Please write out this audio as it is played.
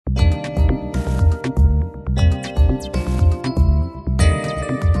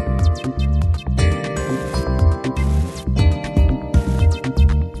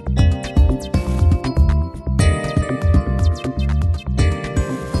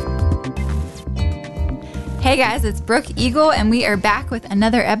Hey guys, it's Brooke Eagle, and we are back with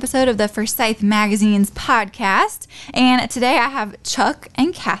another episode of the Forsyth Magazine's podcast. And today I have Chuck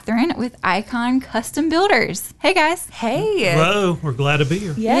and Catherine with Icon Custom Builders. Hey guys. Hey. Hello. We're glad to be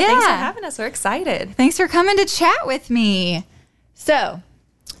here. Yeah, thanks for having us. We're excited. Thanks for coming to chat with me. So,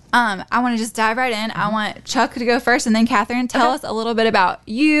 I want to just dive right in. I want Chuck to go first, and then Catherine, tell us a little bit about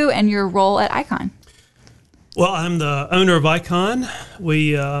you and your role at Icon. Well, I'm the owner of Icon.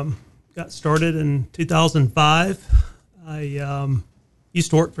 We got started in 2005. I used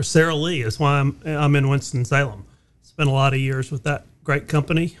to work for Sara Lee. That's why I'm in Winston-Salem. Spent a lot of years with that great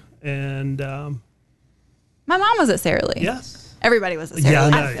company. And My mom was at Sara Lee. yes. Everybody was at Sara Yeah,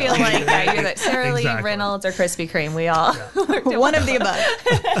 Lee. I know. I feel like you're that Sara Lee, Exactly. Reynolds, or Krispy Kreme. We all worked at One of the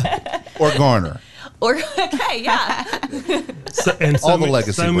above. Or Garner. Or okay, yeah. All the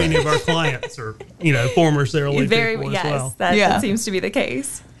legacy So many of brands. our clients are, former Sara Lee Very people yes. as well. That seems to be the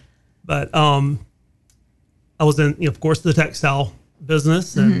case. But I was in, of course, the textile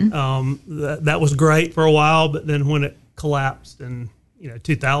business, and that was great for a while. But then when it collapsed in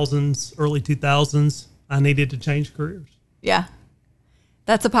 2000s, early 2000s, I needed to change careers. Yeah.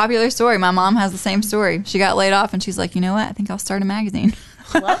 That's a popular story. My mom has the same story. She got laid off and she's like, you know what? I think I'll start a magazine.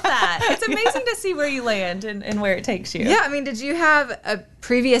 Love that. It's amazing to see where you land and where it takes you. Yeah. I mean, did you have a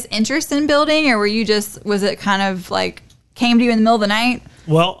previous interest in building, or was it kind of like came to you in the middle of the night?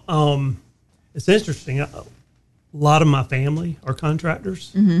 Well, it's interesting. A lot of my family are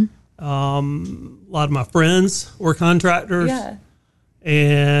contractors. A lot of my friends were contractors. Yeah.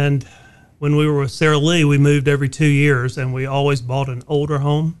 And when we were with Sara Lee, we moved every 2 years, and we always bought an older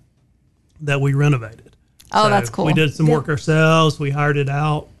home that we renovated. Oh, that's cool. We did some work ourselves. We hired it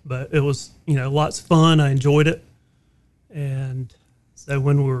out, but it was, lots of fun. I enjoyed it. And so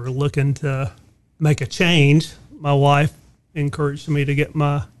when we were looking to make a change, my wife encouraged me to get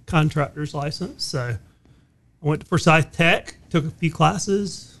my contractor's license. So I went to Forsyth Tech, took a few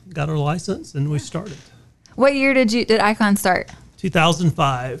classes, got our license, and we started. What year did Icon start?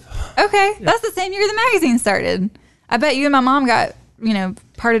 2005. Okay. That's the same year the magazine started. I bet you and my mom got,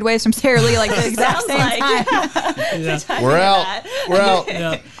 parted ways from Sara Lee like the exact Sounds same like, time. Yeah. We're out. We're out.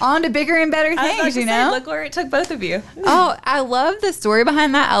 Yeah. On to bigger and better I was about things, to say, look where it took both of you. Oh, I love the story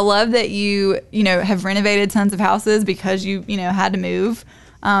behind that. I love that you have renovated tons of houses because you had to move.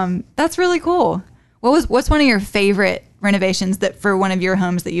 That's really cool. What's one of your favorite renovations that for one of your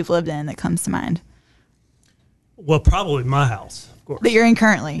homes that you've lived in that comes to mind? Well, probably my house, of course. That you're in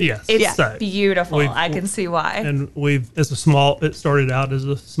currently? Yes. It's So, beautiful. we've- I can see why. and it started out as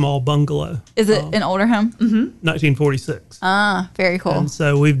a small bungalow. Is it an older home? 1946. Very cool. And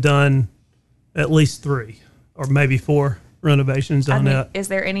so we've done at least 3 or maybe 4 renovations on it. Is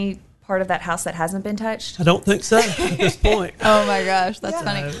there any part of that house that hasn't been touched? I don't think so at this point. Oh my gosh, that's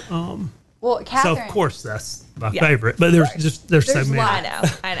funny. Well, So Catherine, of course that's my Yeah. favorite, but there's so many. I know.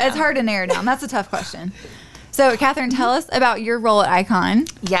 it's hard to narrow down. That's a tough question. So, Catherine, tell us about your role at Icon.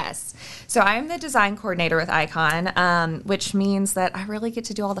 Yes. So I'm the design coordinator with Icon, which means that I really get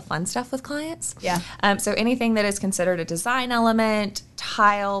to do all the fun stuff with clients. Yeah. So anything that is considered a design element,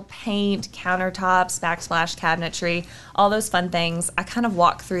 tile, paint, countertops, backsplash, cabinetry, all those fun things, I kind of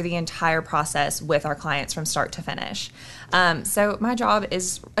walk through the entire process with our clients from start to finish. So my job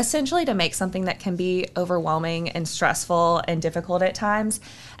is essentially to make something that can be overwhelming and stressful and difficult at times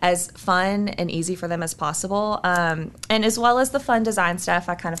as fun and easy for them as possible. And as well as the fun design stuff,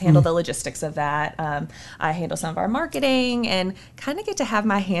 I kind of handle the logistics of that. I handle some of our marketing and kind of get to have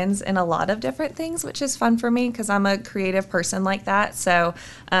my hands in a lot of different things, which is fun for me because I'm a creative person like that. So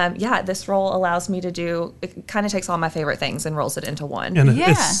this role allows me to it kind of takes all my favorite things and rolls it into one. And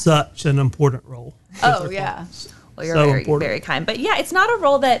Yeah. it's such an important role. Oh, yeah. Well, you're So very, important. very kind. But yeah, it's not a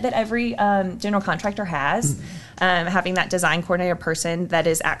role that every general contractor has, having that design coordinator person that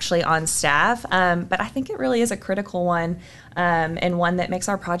is actually on staff. But I think it really is a critical one and one that makes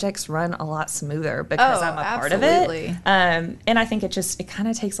our projects run a lot smoother because I'm a part of absolutely. it. And I think it kind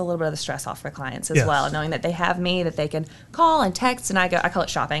of takes a little bit of the stress off for clients as Yes. well, knowing that they have me, that they can call and text, and I call it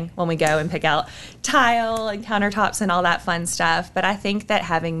shopping when we go and pick out tile and countertops and all that fun stuff. But I think that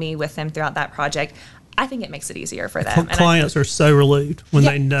having me with them throughout that project, I think it makes it easier for them. And Clients are so relieved when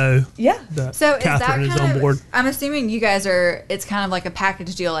they know that So is that Catherine is kind on board. of, I'm assuming you guys it's kind of like a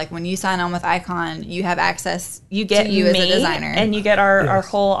package deal. Like when you sign on with Icon, you have access you get to you me as a designer. and you get our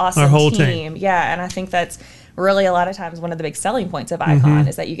whole awesome Our whole team. Yeah, and I think that's really a lot of times one of the big selling points of Icon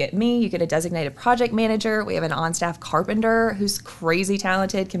is that you get me, you get a designated project manager. We have an on-staff carpenter who's crazy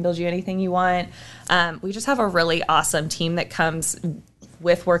talented, can build you anything you want. We just have a really awesome team that comes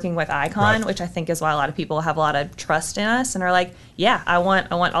with working with Icon, Right. which I think is why a lot of people have a lot of trust in us and are like, yeah, I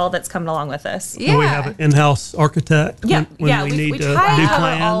want all that's coming along with this. Yeah. And we have an in-house architect when we need to try do to cover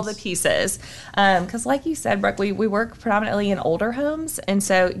plans. all the pieces. Because like you said, Brooke, we work predominantly in older homes, and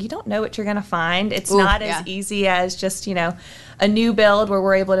so you don't know what you're going to find. It's not as easy as just, a new build where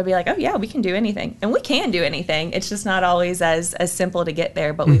we're able to be like, oh yeah, we can do anything. And we can do anything. It's just not always as simple to get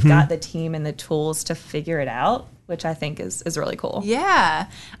there, but we've got the team and the tools to figure it out, which I think is really cool. Yeah.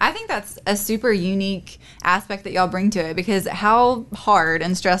 I think that's a super unique aspect that y'all bring to it, because how hard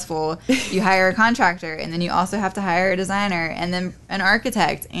and stressful you hire a contractor, and then you also have to hire a designer, and then an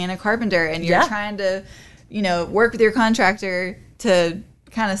architect and a carpenter, and you're trying to, work with your contractor to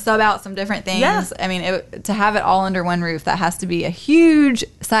kind of sub out some different things. Yeah. I mean, to have it all under one roof, that has to be a huge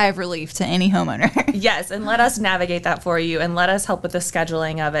sigh of relief to any homeowner. Yes, and let us navigate that for you, and let us help with the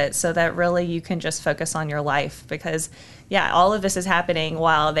scheduling of it, so that really you can just focus on your life, because all of this is happening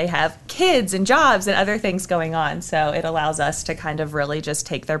while they have kids and jobs and other things going on. So it allows us to kind of really just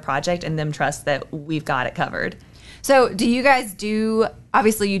take their project and them trust that we've got it covered. So do you guys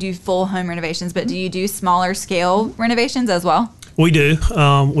obviously you do full home renovations, but do you do smaller scale renovations as well? We do.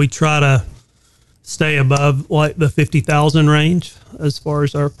 We try to stay above like the 50,000 range as far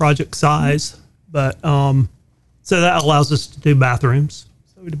as our project size, but so that allows us to do bathrooms.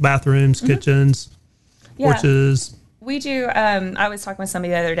 So we do bathrooms, kitchens, porches. We do. I was talking with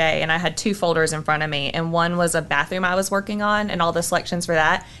somebody the other day, and I had two folders in front of me, and one was a bathroom I was working on and all the selections for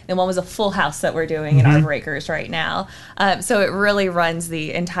that, and one was a full house that we're doing in Arbor Acres right now. So it really runs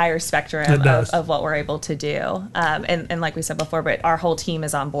the entire spectrum of what we're able to do. And like we said before, but our whole team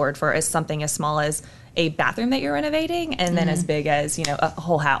is on board for something as small as a bathroom that you're renovating, and then as big as a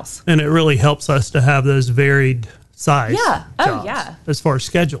whole house. And it really helps us to have those varied size. Yeah. Oh, jobs yeah. As far as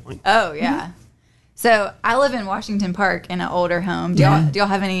scheduling. Oh, yeah. So I live in Washington Park in an older home. Do y'all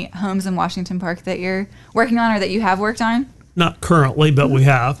have any homes in Washington Park that you're working on or that you have worked on? Not currently, but we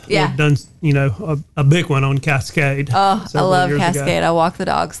have. Yeah. We've done, a big one on Cascade. Oh, I love years Cascade. ago. I walk the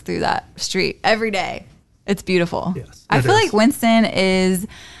dogs through that street every day. It's beautiful. Yes, I it feel is. like Winston is,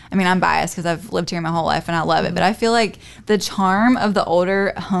 I'm biased because I've lived here my whole life and I love it, but I feel like the charm of the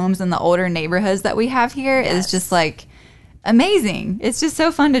older homes and the older neighborhoods that we have here is just like amazing. It's just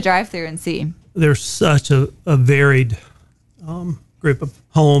so fun to drive through and see. There's such a varied group of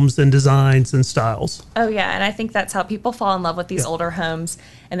homes and designs and styles. Oh, yeah. And I think that's how people fall in love with these older homes.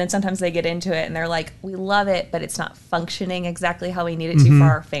 And then sometimes they get into it and they're like, we love it, but it's not functioning exactly how we need it to for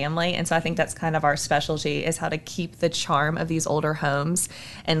our family. And so I think that's kind of our specialty, is how to keep the charm of these older homes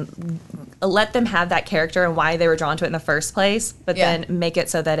and let them have that character and why they were drawn to it in the first place, but then make it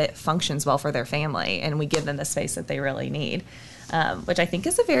so that it functions well for their family. And we give them the space that they really need, which I think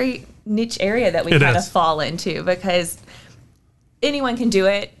is a very niche area that we kind of fall into, because anyone can do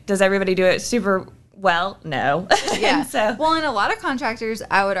it. Does everybody do it super well? No. Yeah. So, and a lot of contractors,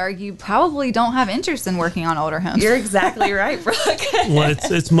 I would argue, probably don't have interest in working on older homes. you're exactly right, Brooke. Well,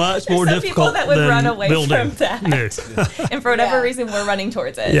 it's much more some difficult people that would than run away building. from that. No. And for whatever reason, we're running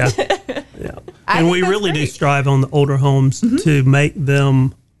towards it. Yeah. Yeah. And we really do strive on the older homes to make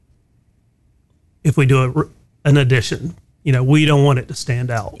them, if we do an addition, we don't want it to stand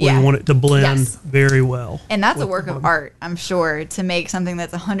out. Yeah. We want it to blend Yes. very well. And that's a work of art, I'm sure, to make something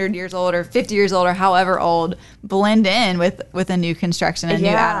that's 100 years old or 50 years old or however old blend in with a new construction, a new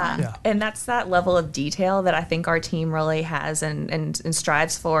add-on. Yeah. And that's that level of detail that I think our team really has and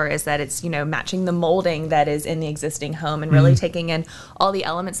strives for, is that it's, matching the molding that is in the existing home and really taking in all the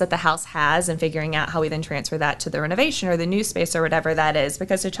elements that the house has and figuring out how we then transfer that to the renovation or the new space or whatever that is.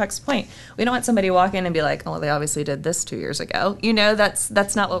 Because to Chuck's point, we don't want somebody to walk in and be like, oh, they obviously did this 2 years ago.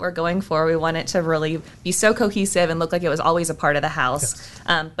 That's not what we're going for. We want it to really be so cohesive and look like it was always a part of the house,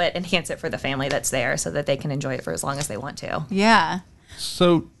 but enhance it for the family that's there so that they can enjoy it for as long as they want to. Yeah.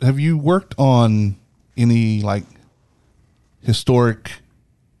 So, have you worked on any historic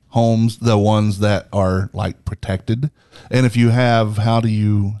homes, the ones that are protected? And if you have, how do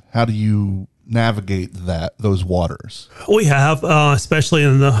you navigate those waters? We have, especially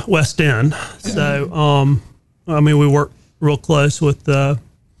in the West End. So, we work real close with the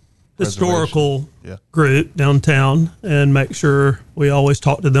historical group downtown and make sure we always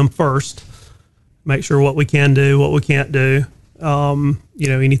talk to them first, make sure what we can do, what we can't do.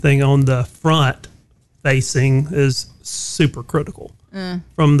 Anything on the front facing is super critical.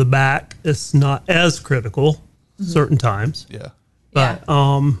 From the back, it's not as critical certain times. Yeah.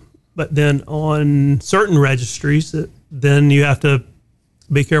 But then on certain registries, then you have to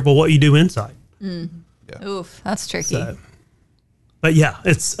be careful what you do inside. Oof, that's tricky. So, but yeah,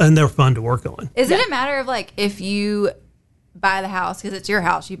 and they're fun to work on. Is it a matter of if you buy the house because it's your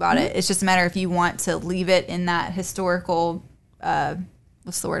house, you bought it. It's just a matter if you want to leave it in that historical.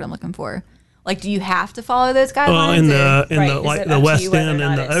 What's the word I'm looking for? Like, do you have to follow those guidelines? Well, in the Right, is like it the up to West you whether or End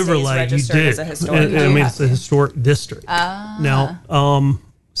and not the it stays overlay, you registered do. as a historic? I mean, You it's a have to. historic district. Now,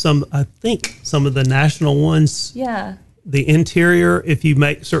 I think some of the national ones, Yeah. the interior, if you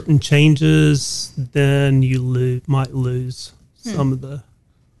make certain changes, then you might lose some of the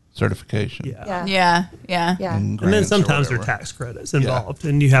Certification. Yeah. Yeah. Yeah. And then grants or sometimes there are whatever. tax credits involved,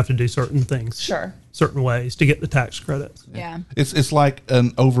 and you have to do certain things, Sure. certain ways to get the tax credits. Yeah. It's like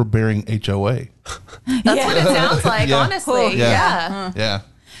an overbearing HOA. That's what it sounds like, Yeah. honestly. Yeah. Yeah. Yeah.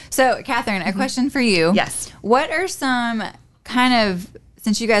 So, Catherine, a question for you. Yes. What are some kind of,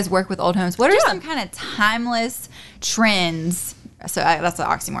 since you guys work with old homes, what are Yeah. some kind of timeless trends? So that's an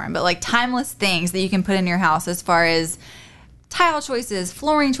oxymoron, but like timeless things that you can put in your house as far as tile choices,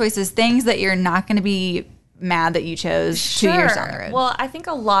 flooring choices, things that you're not going to be mad that you chose 2 years down the road. Well, I think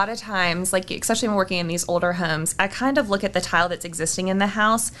a lot of times, like especially when working in these older homes, I kind of look at the tile that's existing in the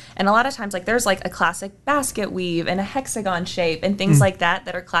house, and a lot of times, like there's like a classic basket weave and a hexagon shape and things like that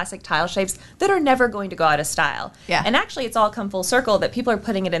that are classic tile shapes that are never going to go out of style. Yeah. And actually, it's all come full circle that people are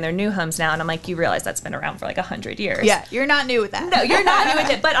putting it in their new homes now, and I'm like, you realize that's been around for like 100 years. Yeah, you're not new with that. No, you're not new with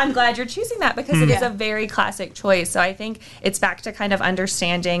it, but I'm glad you're choosing that because it is Yeah. a very classic choice. So I think it's back to kind of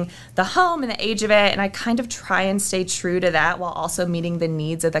understanding the home and the age of it, and I kind of try and stay true to that while also meeting the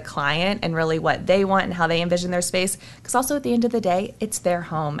needs of the client and really what they want and how they envision their space. Because also at the end of the day, it's their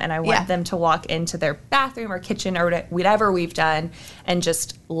home, and I want Yeah. them to walk into their bathroom or kitchen or whatever we've done and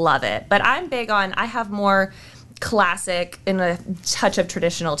just love it. But I'm big on, I have more classic and a touch of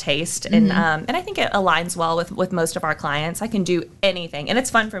traditional taste, and I think it aligns well with most of our clients. I can do anything, and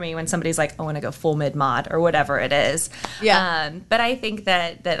it's fun for me when somebody's like, I want to go full mid mod or whatever it is. Yeah. But I think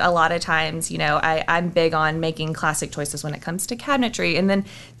that a lot of times, you know, I'm big on making classic choices when it comes to cabinetry, and then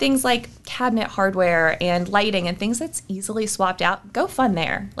things like cabinet hardware and lighting and things that's easily swapped out. Go fun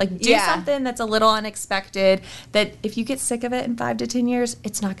there. Like do Yeah. something that's a little unexpected. That if you get sick of it in 5 to 10 years,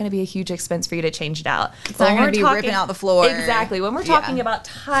 it's not going to be a huge expense for you to change it out. It's not gonna be ripping out the floor. Exactly. When we're Yeah. talking about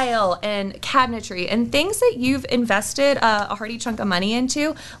tile and cabinetry and things that you've invested a hearty chunk of money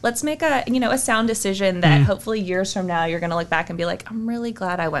into, let's make a sound decision that hopefully years from now you're going to look back and be like, I'm really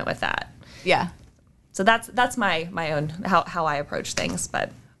glad I went with that. Yeah. So that's my own how I approach things.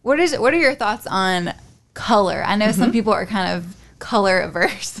 But What are your thoughts on color? I know some people are kind of color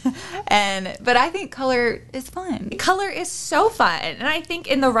averse, but I think color is fun. color is so fun, and I think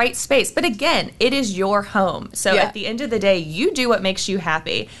in the right space. But again, it is your home, so Yeah. at the end of the day, you do what makes you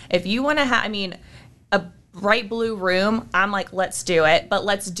happy. If you want to have, a bright blue room, I'm like, let's do it, but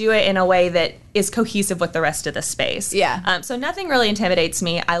let's do it in a way that is cohesive with the rest of the space. Yeah. So nothing really intimidates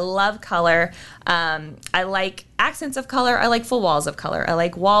me. I love color. I like accents of color. I like full walls of color. I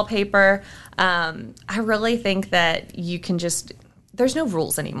like wallpaper. I really think that you can just, there's no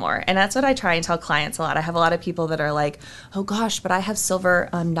rules anymore. And that's what I try and tell clients a lot. I have a lot of people that are like, oh gosh, but I have silver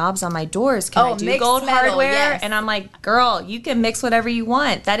knobs on my doors. Can I do mixed gold metal, hardware? yes. And I'm like, girl, you can mix whatever you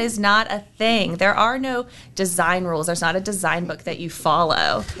want. That is not a thing. There are no design rules. There's not a design book that you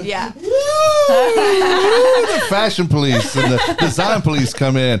follow. Yeah. The fashion police and the design police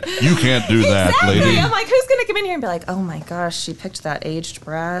come in. You can't do that, Exactly. lady. I'm like, who's going to come in here and be like, oh my gosh, she picked that aged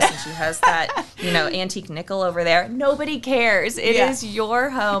brass and she has that, antique nickel over there. Nobody cares. It is Yeah. your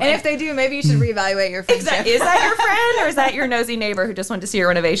home. And if they do, maybe you should reevaluate your friendship. Is that your friend or is that your nosy neighbor who just wanted to see your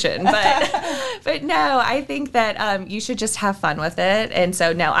renovation? But no, I think that you should just have fun with it. And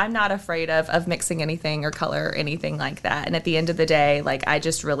so no, I'm not afraid of mixing anything or color or anything like that. And at the end of the day, like I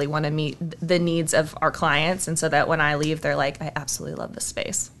just really want to meet the needs of our clients, and so that when I leave, they're like, I absolutely love this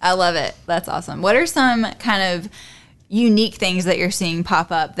space. I love it. That's awesome. What are some kind of unique things that you're seeing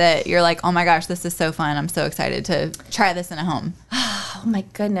pop up that you're like, oh my gosh, this is so fun. I'm so excited to try this in a home. Oh my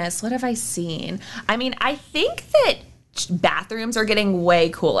goodness, what have I seen? I think that bathrooms are getting way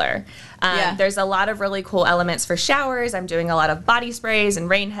cooler. Yeah. There's a lot of really cool elements for showers. I'm doing a lot of body sprays and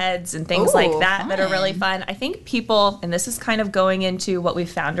rain heads and things Ooh, like that that are really fun. fun. I think people, and this is kind of going into what we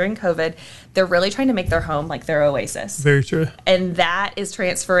found during COVID, they're really trying to make their home like their oasis. Very true. And that is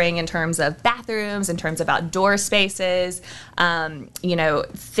transferring in terms of bathrooms, in terms of outdoor spaces.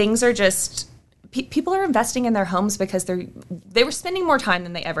 Things are just, people are investing in their homes because they were spending more time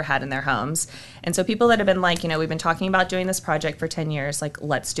than they ever had in their homes. And so people that have been like, we've been talking about doing this project for 10 years, like,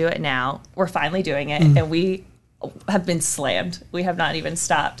 let's do it now. We're finally doing it. And we have been slammed. We have not even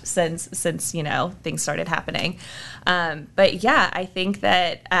stopped since things started happening. But yeah, I think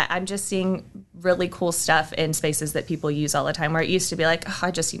that I'm just seeing really cool stuff in spaces that people use all the time, where it used to be like, oh,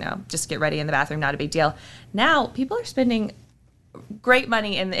 I just get ready in the bathroom, not a big deal. Now people are spending great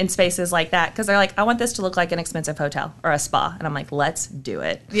money in spaces like that because they're like, I want this to look like an expensive hotel or a spa. And I'm like, let's do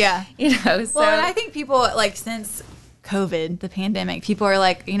it. Yeah. You know, so. Well, and I think people, like, since COVID, the pandemic, people are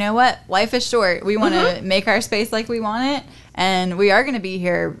like, you know what? Life is short. We want to make our space like we want it. And we are going to be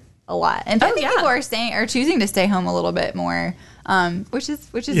here a lot. And I think people are choosing to stay home a little bit more, which is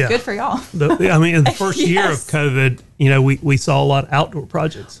good for y'all. I mean, in the first year of COVID, you know, we saw a lot of outdoor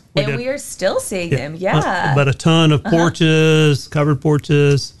projects. We are still seeing them, But a ton of porches, covered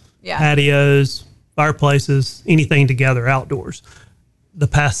porches, patios, fireplaces, anything together outdoors. The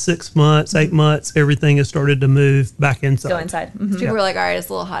past 6 months, 8 months, everything has started to move back inside. Go inside. Mm-hmm. People were like, all right, it's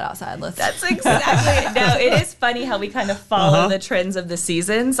a little hot outside. That's exactly. No, it is funny how we kind of follow the trends of the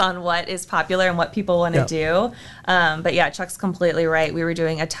seasons on what is popular and what people want to do. But yeah, Chuck's completely right. We were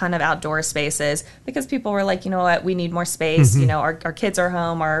doing a ton of outdoor spaces because people were like, you know what, we need more space. You know, our kids are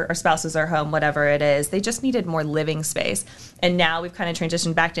home, our spouses are home, whatever it is. They just needed more living space. And now we've kind of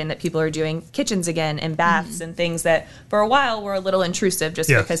transitioned back in that people are doing kitchens again and baths and things that for a while were a little intrusive just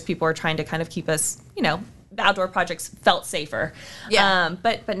because people are trying to kind of keep us, you know, the outdoor projects felt safer. Yeah.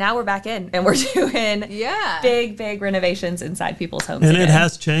 But now we're back in and we're doing big renovations inside people's homes. And it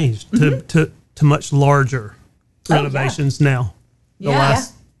has changed to much larger renovations now. The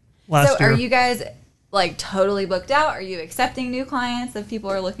last so year. are you guys like totally booked out? Are you accepting new clients if people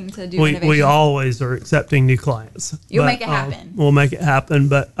are looking to do renovations? We always are accepting new clients. You'll make it happen. We'll make it happen.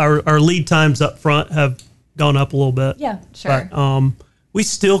 But our lead times up front have gone up a little bit. Yeah, sure. But we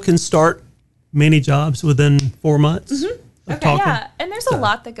still can start many jobs within 4 months. Yeah, and there's a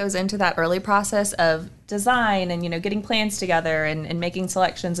lot that goes into that early process of design and, you know, getting plans together and making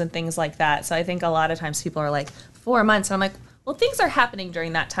selections and things like that. So I think a lot of times people are like, 4 months. And I'm like, well, things are happening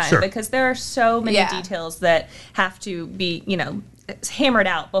during that time because there are so many details that have to be, you know, hammered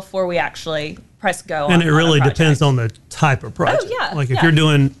out before we actually press go on. And it really depends on the type of project. Oh, yeah. Like if you're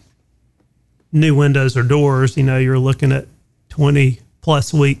doing new windows or doors, you know, you're looking at 20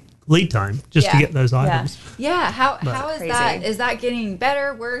 plus week lead time just to get those items. Yeah. How is that? Is that getting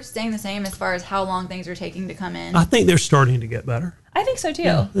better, worse, staying the same as far as how long things are taking to come in? I think they're starting to get better. I think so too.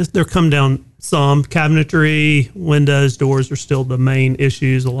 Yeah, they're come down some. Cabinetry, windows, doors are still the main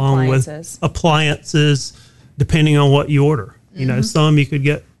issues, along with appliances, depending on what you order. You know, some you could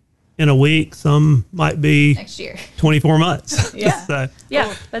get in a week, some might be next year, 24 months. So,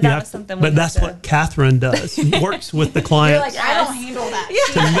 but that was something. But that's what Catherine does. Works with the clients. You're like, I don't handle that.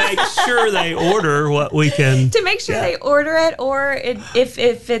 To make sure they order what we can. To make sure they order it, or if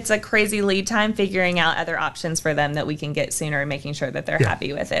it's a crazy lead time, figuring out other options for them that we can get sooner and making sure that they're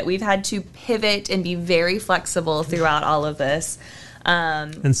happy with it. We've had to pivot and be very flexible throughout all of this.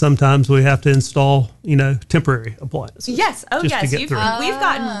 And sometimes we have to install, you know, temporary appliances. Yes. Oh, yes. We've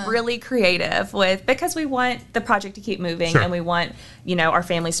gotten really creative because we want the project to keep moving and we want, you know, our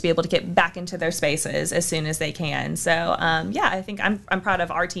families to be able to get back into their spaces as soon as they can. So, I think I'm proud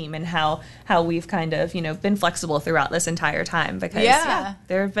of our team and how we've kind of, you know, been flexible throughout this entire time because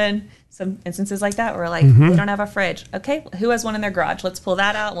there have been some instances like that where we're like, we don't have a fridge. Okay, who has one in their garage? Let's pull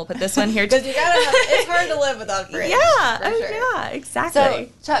that out and we'll put this one here. Because you gotta have, it's hard to live without a fridge. Yeah,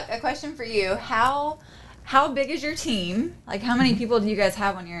 exactly. So, Chuck, a question for you. How big is your team? Like, how many people do you guys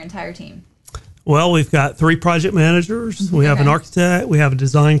have on your entire team? Well, we've got 3 project managers. We have an architect. We have a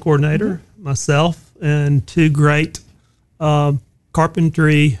design coordinator, myself, and 2 great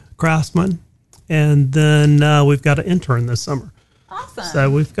carpentry craftsmen. And then we've got an intern this summer. Awesome.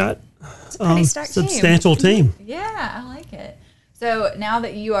 So we've got a substantial team. Yeah, I like it. So now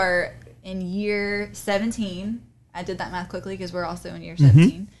that you are in year 17, I did that math quickly because we're also in year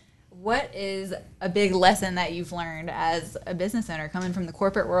 17. What is a big lesson that you've learned as a business owner coming from the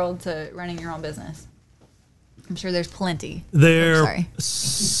corporate world to running your own business? I'm sure there's plenty. There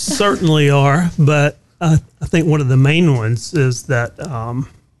certainly are, but I think one of the main ones is that,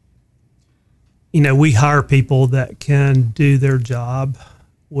 you know, we hire people that can do their job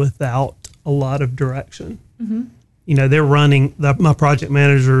without a lot of direction. You know, they're running, my project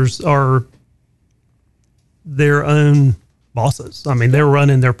managers are their own bosses. I mean, they're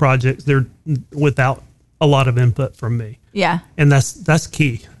running their projects. They're without a lot of input from me. Yeah. And that's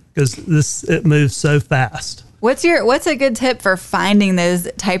key because it moves so fast. What's a good tip for finding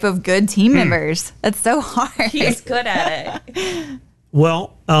those type of good team members? That's so hard. He's good at it.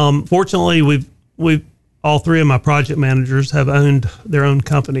 Well, fortunately, we've all 3 of my project managers have owned their own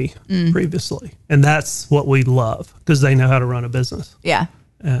company previously, and that's what we love because they know how to run a business. Yeah.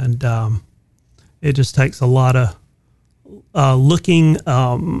 And it just takes a lot of looking,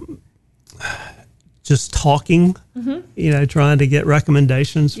 just talking, you know, trying to get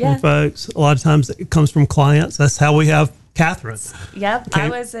recommendations from folks. A lot of times it comes from clients. That's how we have Catherine. Yep. Okay. I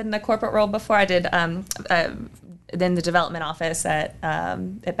was in the corporate world before. I did then the development office at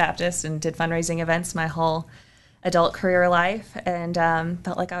Baptist and did fundraising events my whole adult career life, and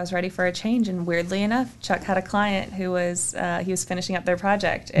felt like I was ready for a change. And weirdly enough, Chuck had a client who was he was finishing up their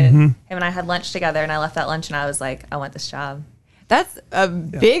project, and him and I had lunch together, and I left that lunch and I was like, I want this job. That's a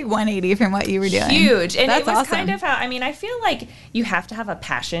big 180 from what you were doing. Huge. And that's it was awesome. kind of how, I mean, I feel like you have to have a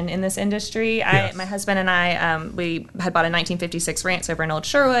passion in this industry. Yes. My husband and I, we had bought a 1956 ranch over in Old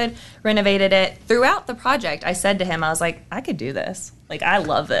Sherwood, renovated it. Throughout the project, I said to him, I was like, I could do this. Like, I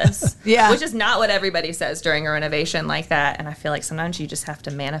love this. Yeah. Which is not what everybody says during a renovation like that. And I feel like sometimes you just have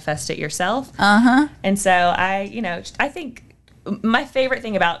to manifest it yourself. Uh-huh. And so I think my favorite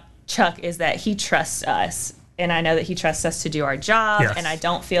thing about Chuck is that he trusts us. And I know that he trusts us to do our job. Yes. And I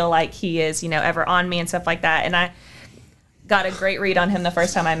don't feel like he is, ever on me and stuff like that. And I got a great read on him the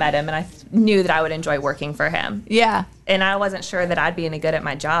first time I met him. And I knew that I would enjoy working for him. Yeah. And I wasn't sure that I'd be any good at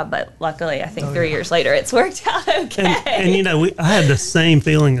my job. But luckily, I think 3 years later, it's worked out okay. And I had the same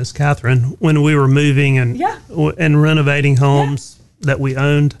feeling as Catherine when we were moving and and renovating homes that we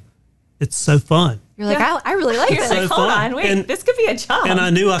owned. It's so fun. You're like, Yeah. I really like You're this. so like, hold fun. on, wait, And- this could be a job. And I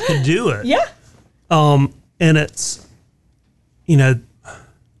knew I could do it. Yeah. And it's,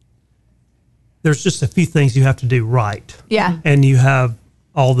 there's just a few things you have to do right. Yeah. And you have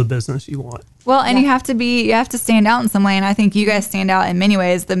all the business you want. Well, and you have to stand out in some way. And I think you guys stand out in many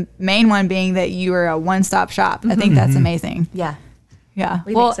ways. The main one being that you are a one-stop shop. I think that's amazing. Yeah. Yeah.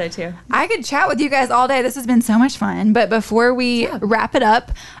 We think so too. I could chat with you guys all day. This has been so much fun. But before we wrap it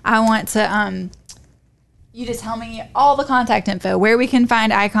up, I want to you just tell me all the contact info, where we can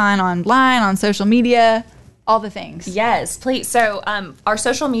find Icon online, on social media, all the things. Yes, please. So our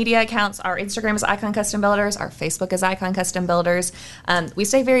social media accounts, our Instagram is Icon Custom Builders, our Facebook is Icon Custom Builders. We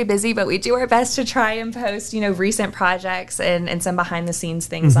stay very busy, but we do our best to try and post, recent projects and some behind the scenes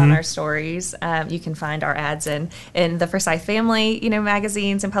things on our stories. You can find our ads in the Forsyth Family,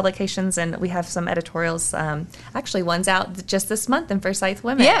 magazines and publications, and we have some editorials. Actually, one's out just this month in Forsyth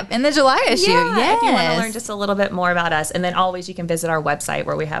Women. Yep, in the July issue. Yeah, Yes. if you want to learn just a little bit more about us. And then always you can visit our website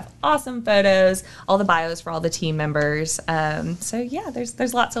where we have awesome photos, all the bios for all the team members.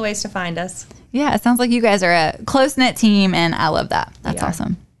 There's lots of ways to find us. Yeah, it sounds like you guys are a close-knit team, and I love that. That's are.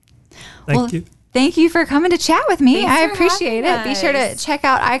 awesome. Thank you. Thank you for coming to chat with me. Thanks I for appreciate it. having Be sure to us. check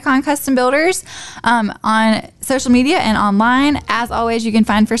out Icon Custom Builders on social media and online. As always, you can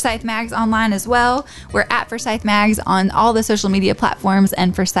find Forsyth Mags online as well. We're at Forsyth Mags on all the social media platforms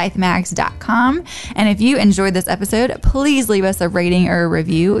and forsythmags.com. And if you enjoyed this episode, please leave us a rating or a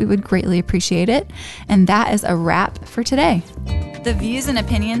review. We would greatly appreciate it. And that is a wrap for today. The views and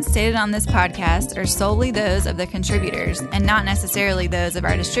opinions stated on this podcast are solely those of the contributors and not necessarily those of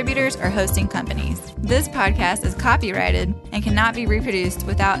our distributors or hosting companies. This podcast is copyrighted and cannot be reproduced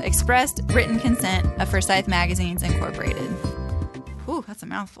without expressed written consent of Forsyth Magazines Incorporated. Whew, that's a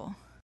mouthful.